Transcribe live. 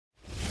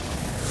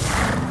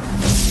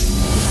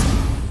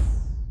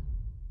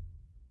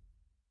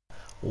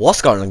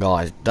What's going on,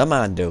 guys?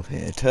 D-ManDill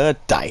here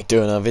today,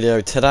 doing a video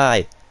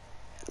today.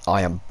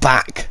 I am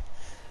back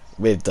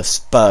with the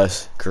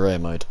Spurs career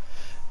mode,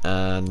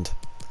 and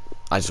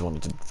I just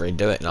wanted to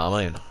redo it, you know what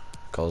I mean?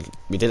 Because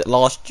we did it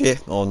last year,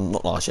 or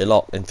not last year,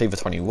 in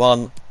FIFA 21.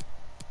 You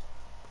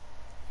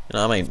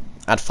know what I mean?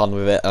 Had fun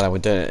with it, and we're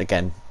doing it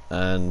again.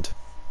 And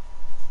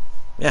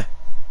yeah,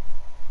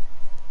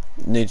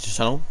 new to the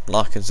channel,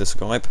 like and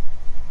subscribe.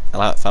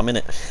 Allow it for a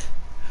minute.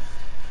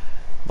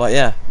 But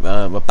yeah,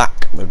 we're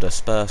back with the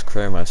Spurs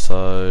career mode,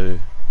 so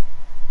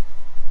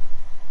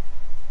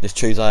let's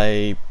choose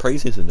a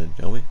pre-season then,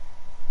 shall we?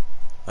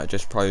 I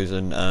just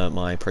frozen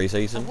my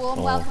pre-season,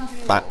 or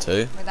back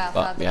to,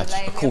 but yeah,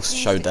 of course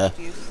showed the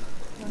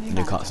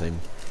new cutscene.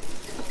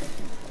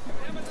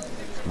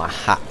 My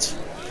hat.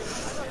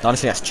 The only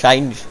thing that's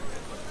changed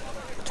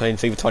between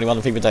FIFA 21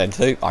 and FIFA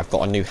 22, I've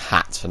got a new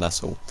hat, and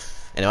that's all.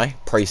 Anyway,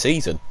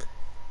 pre-season.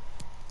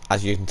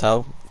 As you can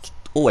tell,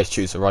 always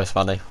choose the roast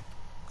bunny.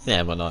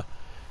 Yeah, but no.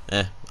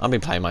 Yeah, I've been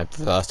playing my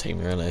first team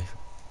really.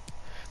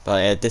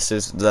 But yeah, this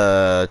is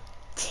the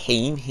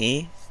team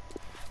here.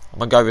 I'm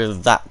gonna go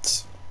with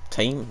that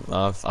team.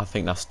 I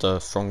think that's the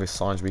strongest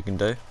size we can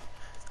do.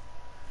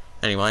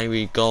 Anyway,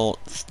 we got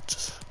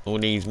all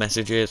these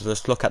messages.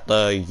 Let's look at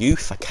the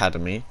youth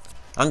academy.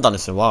 I haven't done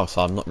this in a while,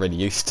 so I'm not really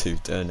used to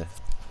doing it.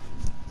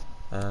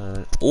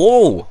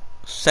 Oh,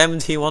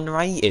 71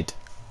 rated.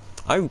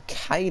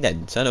 Okay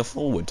then, centre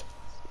forward.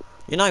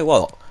 You know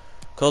what?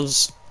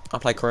 Because I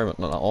play career mode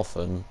not that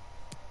often.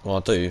 Well, I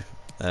do.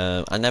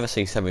 I never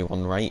see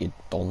 71 rated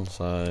on,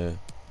 so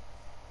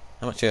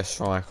how much is a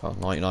striker?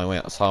 99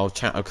 wins. So I'll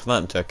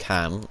convert him to a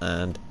cam,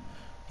 and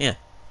yeah,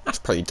 that's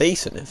pretty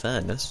decent in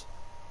fairness.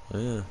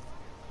 Yeah.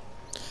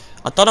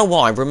 I don't know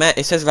why.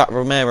 It says that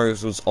Romero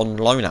was on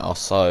loan at us,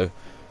 so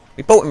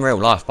we bought him in real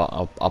life, but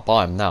I'll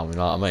buy him now. You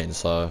know what I mean?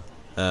 So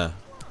yeah.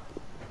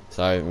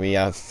 So we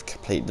have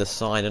completed the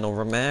signing of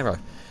Romero.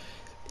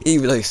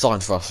 Even though he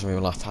signed for us in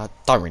real life, I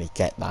don't really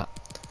get that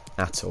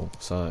at all.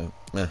 So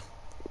yeah,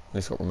 at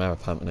least got Romero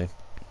permanently.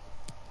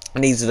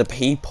 And these are the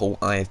people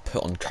I've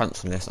put on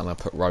transfer list, and I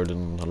put Roden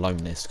on the loan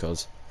list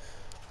because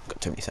I've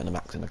got too many centre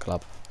backs in the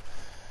club.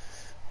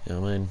 You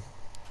know what I mean?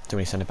 Too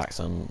many centre backs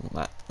on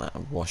that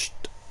washed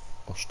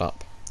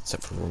up,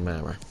 except for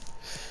Romero.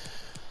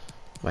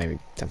 Maybe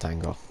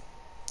Tantango.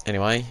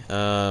 Anyway,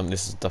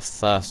 this is the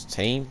first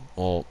team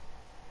I'm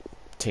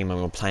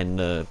going to play in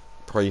the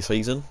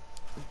pre-season.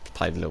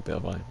 Played a little bit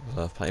of my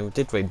reserve play. We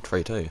did win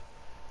 3-2,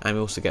 and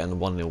we're also getting a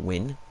 1-0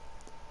 win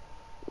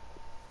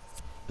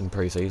in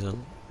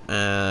pre-season.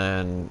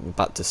 And we're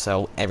about to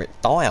sell Eric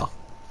Dyer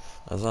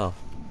as well.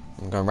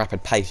 I'm going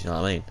rapid pace, you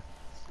know what I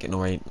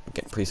mean?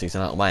 Get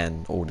pre-season out of the way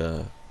and all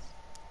the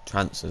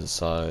transfers.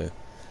 So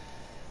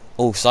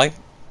also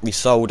we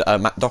sold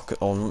Matt Doherty.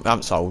 Or we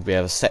haven't sold. We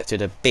have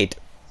accepted a bid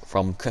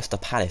from Crystal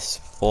Palace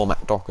for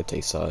Matt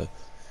Doherty. So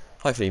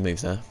hopefully he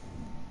moves there.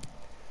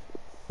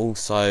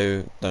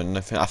 Also,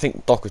 I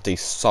think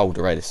Doherty's sold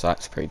already, so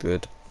that's pretty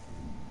good.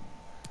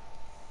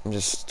 I'm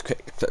just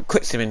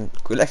quick simming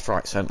left,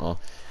 right, centre.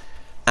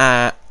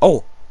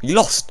 Oh, you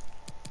lost.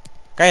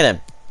 Okay then.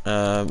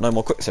 No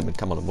more quick simming.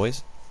 Come on,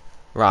 boys.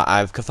 Right,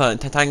 I've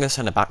converted Tantango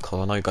centre back because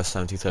I know he got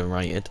 77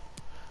 rated,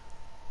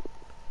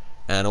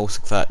 and also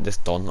converted this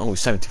Don. Oh,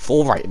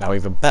 74 rated now,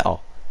 even better.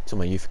 It's on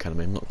my youth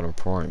academy. I'm not going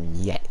to promote him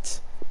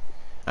yet.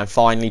 And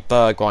finally,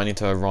 Berg going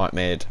into a right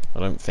mid. I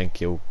don't think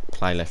he'll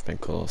play left mid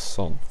because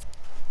Son.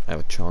 I have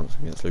a chance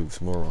against Lucas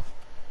Moura.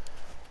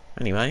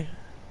 Anyway,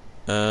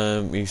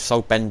 we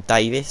sold Ben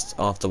Davis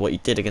after what he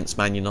did against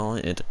Man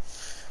United.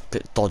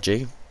 Bit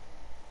dodgy.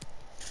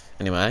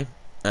 Anyway,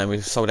 and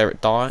we sold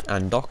Eric Dyer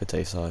and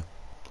Doherty, so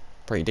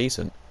pretty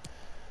decent.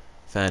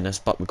 Fairness,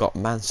 but we've got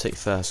Man City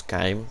first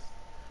game.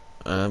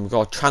 We've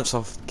got a transfer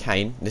of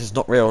Kane. This is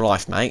not real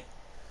life, mate.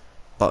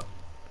 But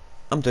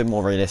I'm doing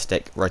more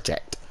realistic.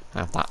 Reject.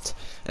 Have that.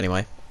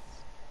 Anyway,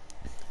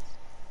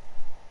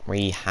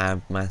 we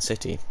have Man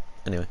City.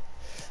 Anyway,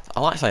 I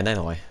like saying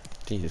anyway.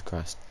 Jesus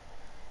Christ.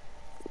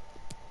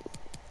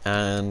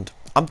 And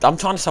I'm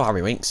trying to sell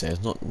Harry Winks here.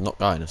 It's not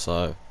going.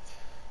 So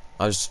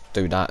I just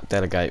do that.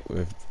 Delegate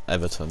with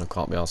Everton. I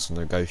can't be asked to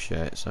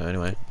negotiate. So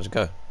anyway, let's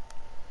go.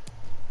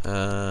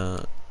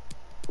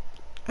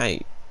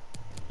 Hey.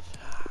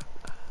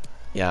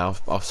 Yeah,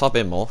 I'll sub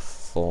him off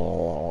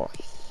for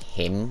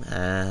him.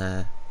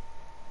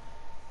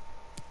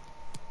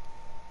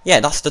 Yeah,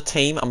 that's the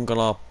team I'm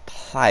gonna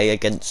play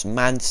against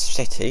Man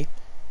City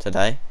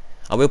today.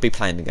 I will be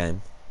playing the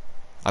game.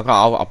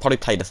 I'll probably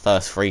play the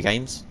first 3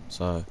 games.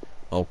 So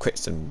I'll quit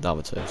some the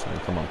other 2. So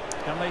come on.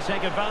 Can they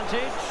take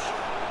advantage?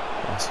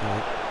 That's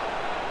right.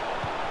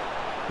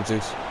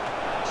 Jesus.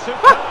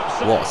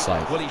 Save. What a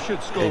save! Well, he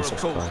should score, Jesus of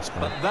course, Christ,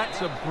 but that's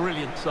a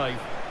brilliant save.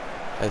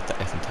 There's the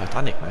effing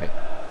Titanic, mate.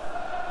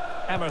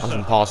 Emerson.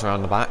 Doesn't pass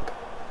around the back.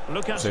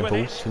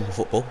 Simple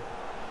football.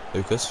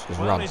 Lucas, just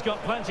run. He's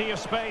got plenty of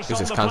space. This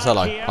is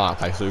Cancelo. Fire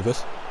pace,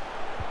 Lucas.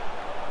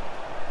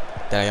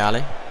 Dele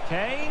Alli.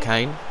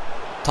 Kane.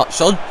 Touch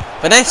on.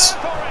 Finesse.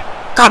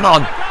 Come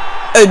on.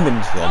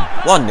 Edmonds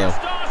 1-0.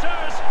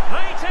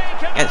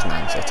 against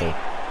Man City.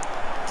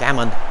 Come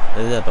on,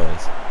 the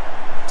boys.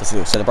 Just a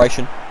little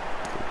celebration.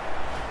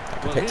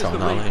 Take a picture on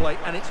that.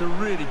 And it's a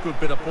really good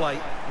bit of play.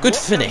 Good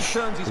finish.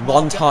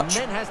 One touch.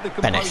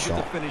 Bennett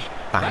shot. Bang.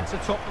 That's a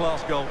top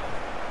class goal.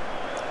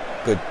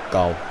 Good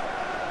goal.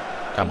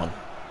 Come on.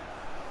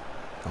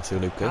 I'll see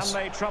Lucas.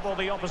 And they trouble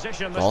the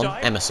opposition this On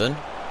time. Emerson.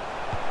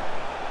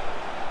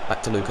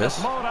 Back to Lucas.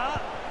 Moura.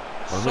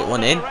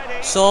 One in.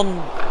 Son.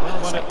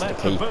 Well, when it To the left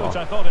the boot, keeper.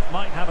 I thought it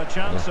might have a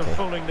chance of Lucky.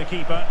 fooling the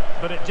keeper,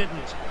 but it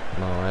didn't.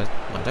 No,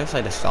 don't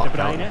say the start De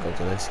count Bruyne. because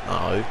of this.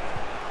 No.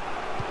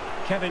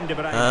 Kevin De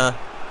Bruyne. Ah!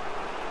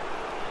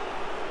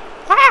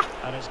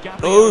 And it's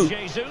Gabriel Oh!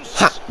 Jesus.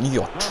 Ha!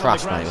 You're Well,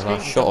 trash, in the mate. grand With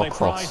that scheme, shot they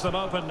across. prize them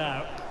open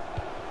now.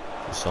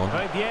 Son.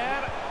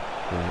 Riviere.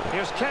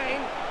 Here's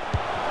Kane.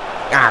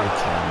 Harry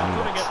Kane,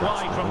 Putting you it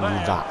trash, wide from mate.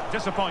 there. That.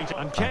 Disappointing.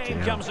 And Fucking Kane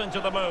hell. comes into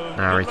the move.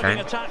 Harry Good looking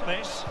Kane. attack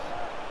this.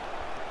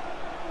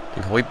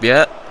 Good whip,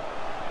 yeah.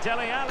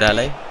 Dele Alli.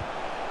 Dele.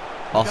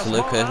 Pass to Because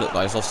Lucas, Moura. look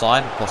like he's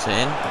offside. Pass it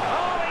in.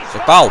 Oh, he's It's a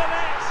found foul. the net.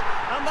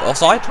 And Is it that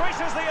offside?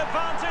 increases the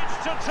advantage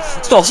to 2.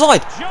 It's not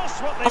offside.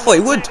 Just what they I thought he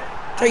would. wanted,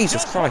 and Jesus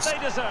just what Christ.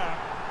 they deserve.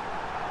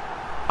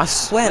 I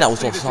swear that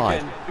was Let's see this offside.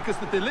 again, because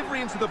the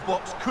delivery into the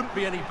box couldn't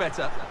be any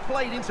better.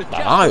 Played into just No,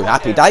 the right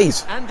happy area,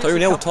 days. and it's a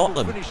 2-0 comfortable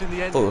Tottenham. finish in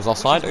the end, Thought it was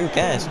offside, which who is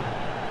cares?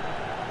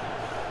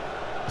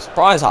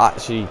 Surprised that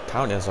actually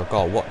counted as a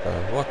goal. What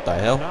the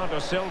hell? Bernardo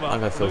Silva I'm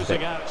going to feel a losing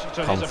bit out to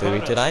his comfy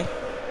opponent. today.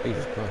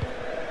 Jesus Christ.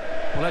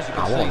 Well, as you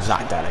can Ah, see, what was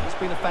that, Danny? it's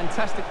been a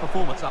fantastic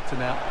performance up to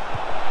now.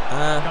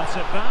 Cuts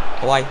it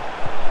back. Away.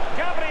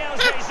 Gabriel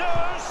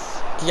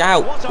Jesus. Get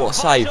out. What What a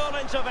save. vital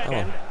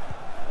intervention.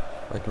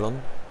 Regalon.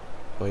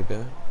 What are you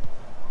doing?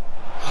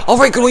 Oh,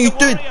 Regalon, what are you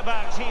doing? Worry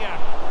about here.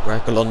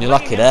 Regalon, you're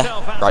lucky there.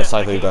 Great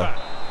save, Uber.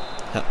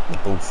 The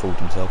ball fooled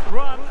himself.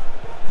 Run.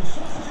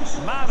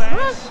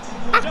 Mahrez.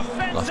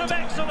 Defensive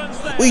excellence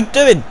there. What are you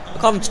doing? I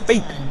can't even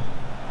speak. In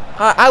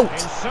Out.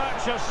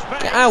 search of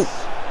space. Get out.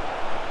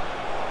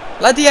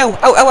 Bloody hell.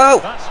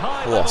 Out. That's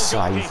high What level a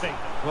save. goalkeeping.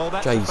 Well,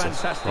 that's Jesus a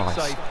fantastic Christ.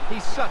 save.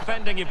 He's such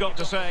Defending, you've got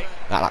to say.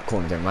 That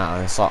corner didn't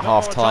matter. It's like No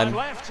half more time.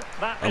 left.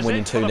 That I'm is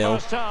winning it for the 2-0.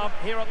 first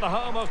half here at the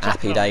home of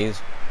Happy Tottenham.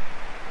 days.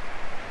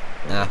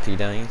 Happy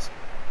days.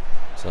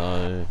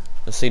 So,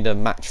 let's see the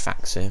match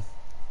facts here.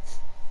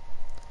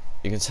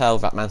 You can tell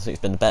that Man City's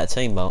been the better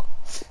team, but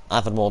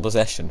I've had more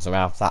possessions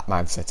around that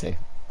Man City.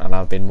 And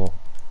I've been more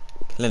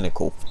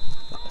clinical,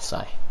 let's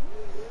say.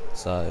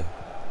 So,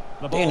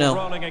 The you ball know,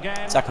 rolling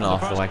again. second And the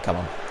half, first- away, come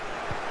on.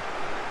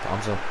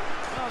 Time's up.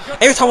 Oh, good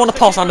Every time I want to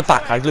pass keep around the it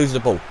back, I away. lose the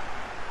ball.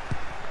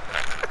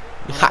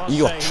 I must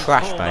You're say, he's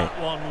trash, pulled mate.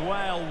 that one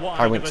well wide.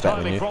 Harry It Winks was better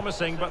than highly you.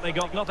 promising, but they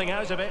got nothing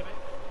out of it.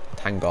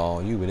 Tango,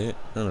 you with it?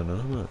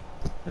 No.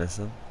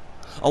 Listen.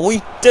 Oh, what are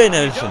you doing, You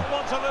Edison? don't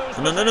want to lose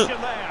No.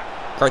 possession there.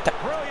 Great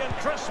tap. Brilliant,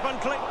 crisp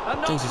and clean.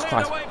 And not Jesus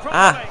cleared Christ. away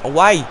Ah,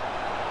 properly.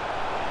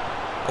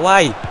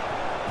 away.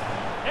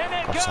 In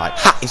it Offside. goes.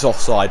 Ha, he's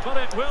offside. But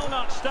it will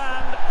not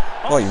stand.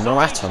 Oh, you know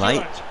Offside, that, mate.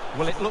 Stewart.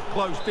 Well, it looked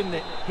close, didn't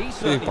it? He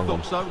certainly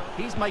bung thought so.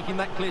 He's making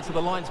that clear to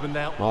the linesman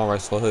now.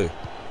 Mahrez for who?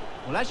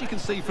 Well, as you can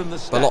see from the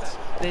But look,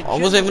 stats, their I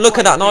wasn't even general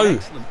looking play at that, has been no.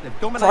 excellent. They've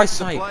dominated Christ's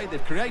the sake. play,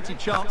 they've created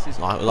chances,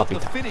 Right, but lovely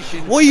the tap.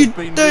 finishing What are you has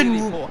been doing?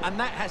 really poor, and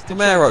that has to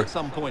Romero. change at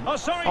some point. Oh,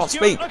 sorry, Can't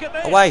Stewart, speak. look at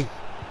this. Away.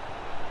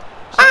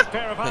 Set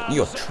pair of Mate, hands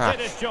you're did trash.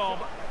 his job.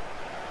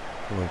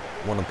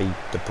 Want to be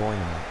De Bruyne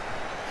now.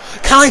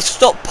 Can I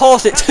stop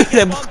passing it to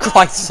them, for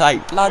Christ's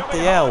sake? Bloody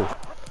hell.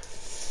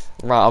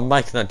 Right, I'm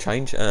making that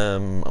change.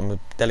 I'm a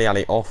Dele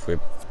Alli off with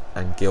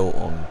and Gil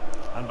on.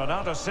 And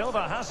Bernardo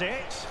Silva has it.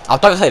 I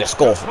don't say the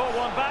score. Pull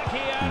one back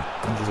here.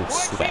 You Which he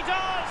sweat.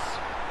 does.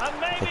 And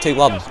maybe,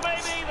 2-1. just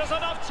maybe, there's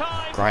enough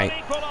time Great.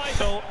 for an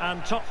equaliser.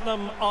 And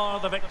Tottenham are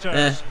the victors.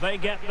 Eh. They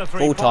get the 3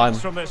 Full time.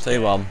 points from this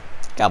 2-1.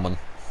 Gammon.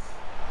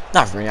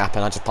 Nothing really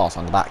happened. I just passed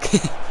on the back.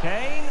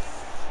 Kane.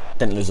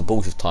 Didn't lose the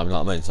ball this time, you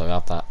know what I mean? So we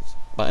have that.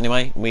 But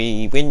anyway,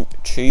 we win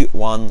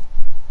 2-1. We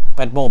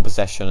had more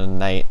possession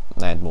and they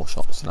had more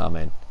shots, you know what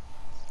I mean?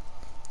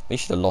 We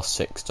should have lost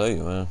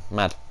 6-2.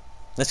 Mad.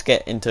 Let's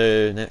get into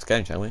the next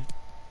game, shall we?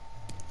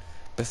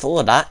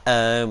 Before that,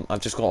 I've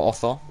just got an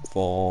offer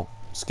for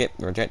Skip,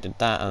 rejected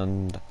that,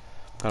 and I'm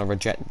going to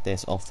reject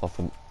this offer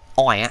from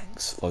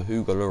Ajax for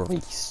Hugo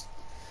Lloris.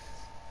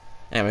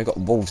 Anyway, we've got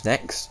Wolves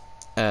next.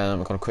 We're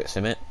going to quit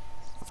sim it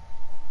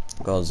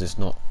because it's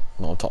not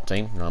a top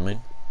team, you know what I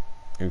mean?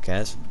 Who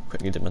cares?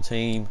 Quickly did my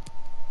team.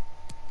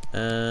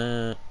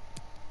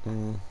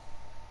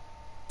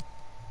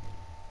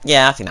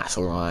 Yeah, I think that's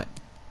alright.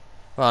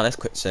 Right, let's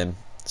quit sim.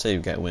 See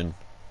who get a win.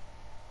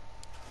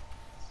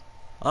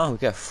 Oh, we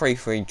get a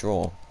 3-3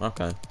 draw.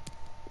 Okay.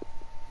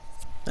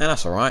 Yeah,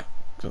 that's alright.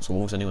 Got some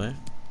Wolves anyway.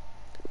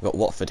 We've got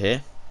Watford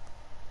here.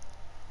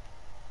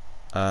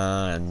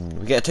 And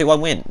we get a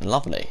 2-1 win.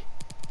 Lovely.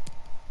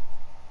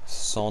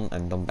 Son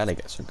and Dombele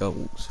get some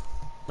goals.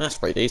 That's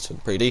pretty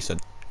decent.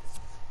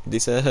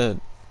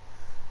 Decent.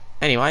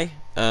 Anyway,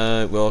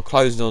 we're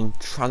closing on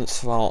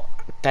transfer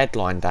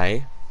deadline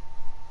day.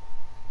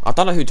 I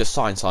don't know who just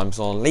signed, so I'm just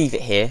going to leave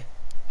it here.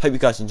 Hope you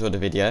guys enjoyed the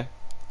video.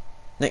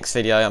 Next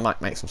video, I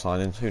might make some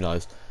signings, who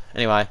knows.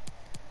 Anyway,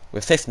 We're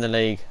 5th in the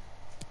league.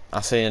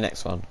 I'll see you in the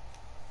next one.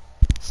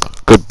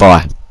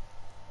 Goodbye.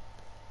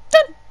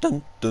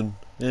 Dun, dun,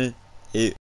 dun.